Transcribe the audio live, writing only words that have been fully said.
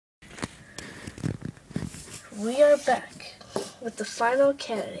we are back with the final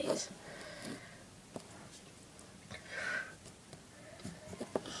candidate.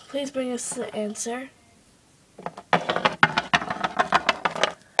 Please bring us the answer.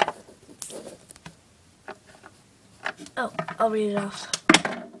 Oh, I'll read it off.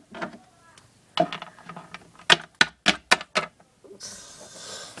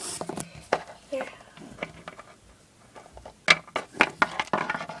 Here.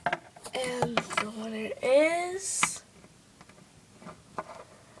 And the winner is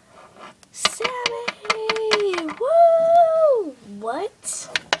Sammy! Woo! What?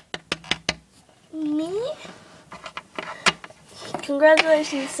 Me?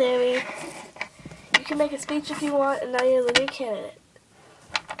 Congratulations, Sammy. You can make a speech if you want, and now you're the new candidate.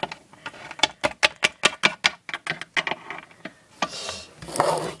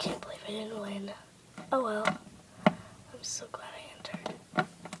 I can't believe I didn't win. Oh well. I'm so glad I entered.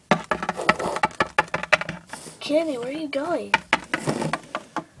 Candy, where are you going?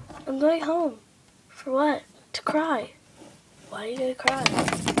 I'm going home. For what? To cry. Why are you gonna cry?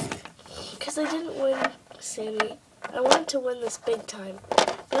 Because I didn't win, Sammy. I wanted to win this big time,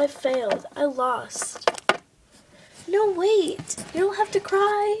 but I failed. I lost. No, wait. You don't have to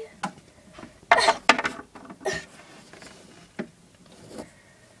cry.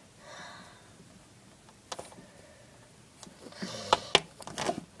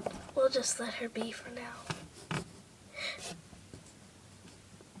 We'll just let her be for now.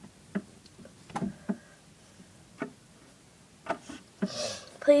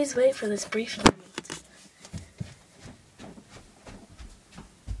 Please wait for this brief moment.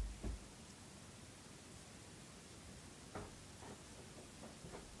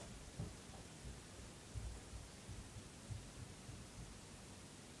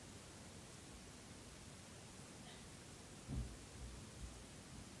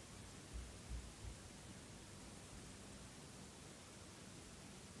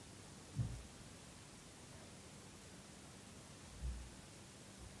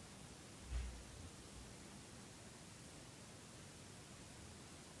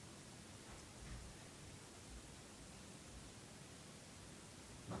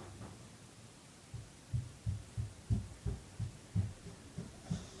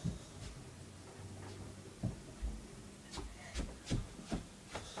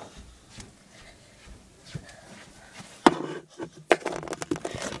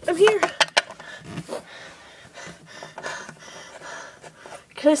 I'm here.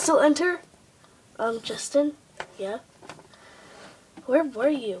 Can I still enter? Justin? Yeah? Where were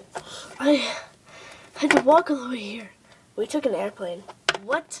you? I had to walk all the way here. We took an airplane.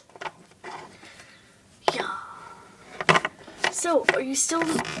 What? Yeah. So, are you still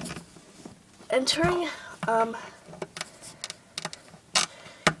entering?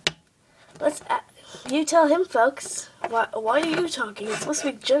 You tell him, folks. Why are you talking? It's supposed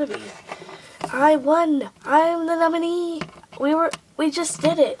to be Genevieve. I won. I'm the nominee. We just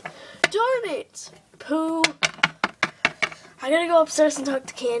did it. Darn it. Pooh. I gotta go upstairs and talk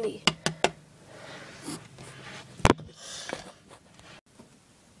to Candy.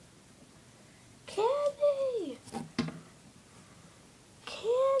 Candy.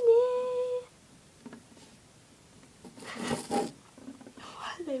 Candy.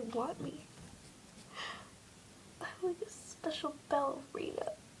 Why do they want me? I'm like a special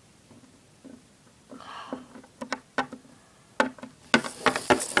ballerina.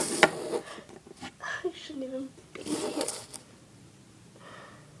 I shouldn't even be here.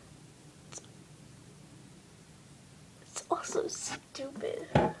 It's all so stupid.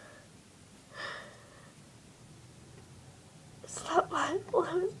 It's not my fault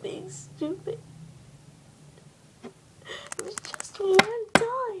I was being stupid. It was just one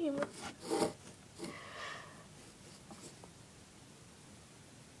time.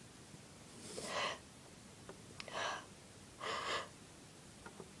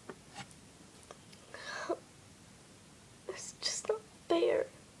 It's just not fair. It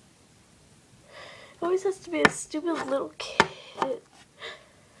always has to be a stupid little kid.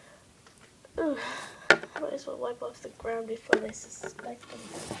 Ugh. I might as well wipe off the ground before they suspect I'm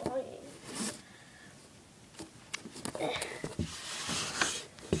flying.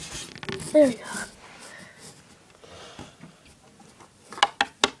 There we go.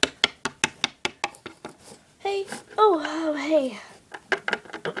 Hey. Oh, hey.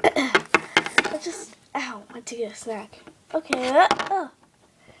 Ow, went to get a snack. Okay,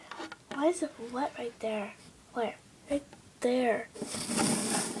 why is it wet right there? Where? Right there.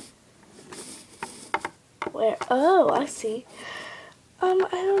 Where? Oh, I see. I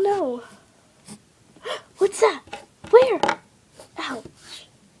don't know. What's that? Where? Ouch.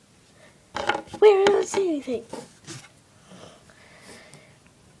 Where? I don't see anything.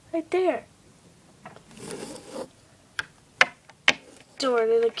 Right there. Darn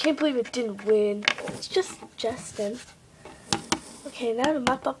it, I can't believe it didn't win. It's just Justin. Okay, now to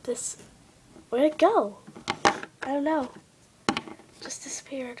mop up this. Where'd it go? I don't know. Just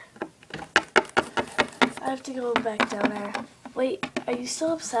disappeared. I have to go back down there. Wait, are you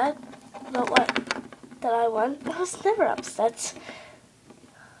still upset about what? That I won? I was never upset.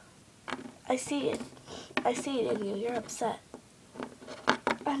 I see it. I see it in you. You're upset.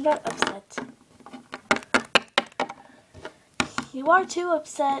 I'm not upset. You are too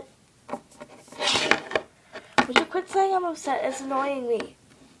upset. Would you quit saying I'm upset? It's annoying me.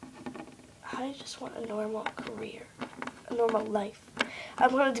 I just want a normal career. A normal life. I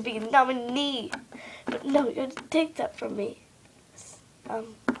wanted to be a nominee. But no, you're going to take that from me. I'm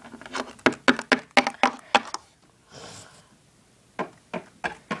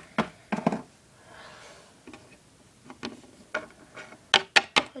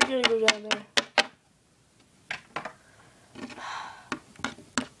gonna go down there.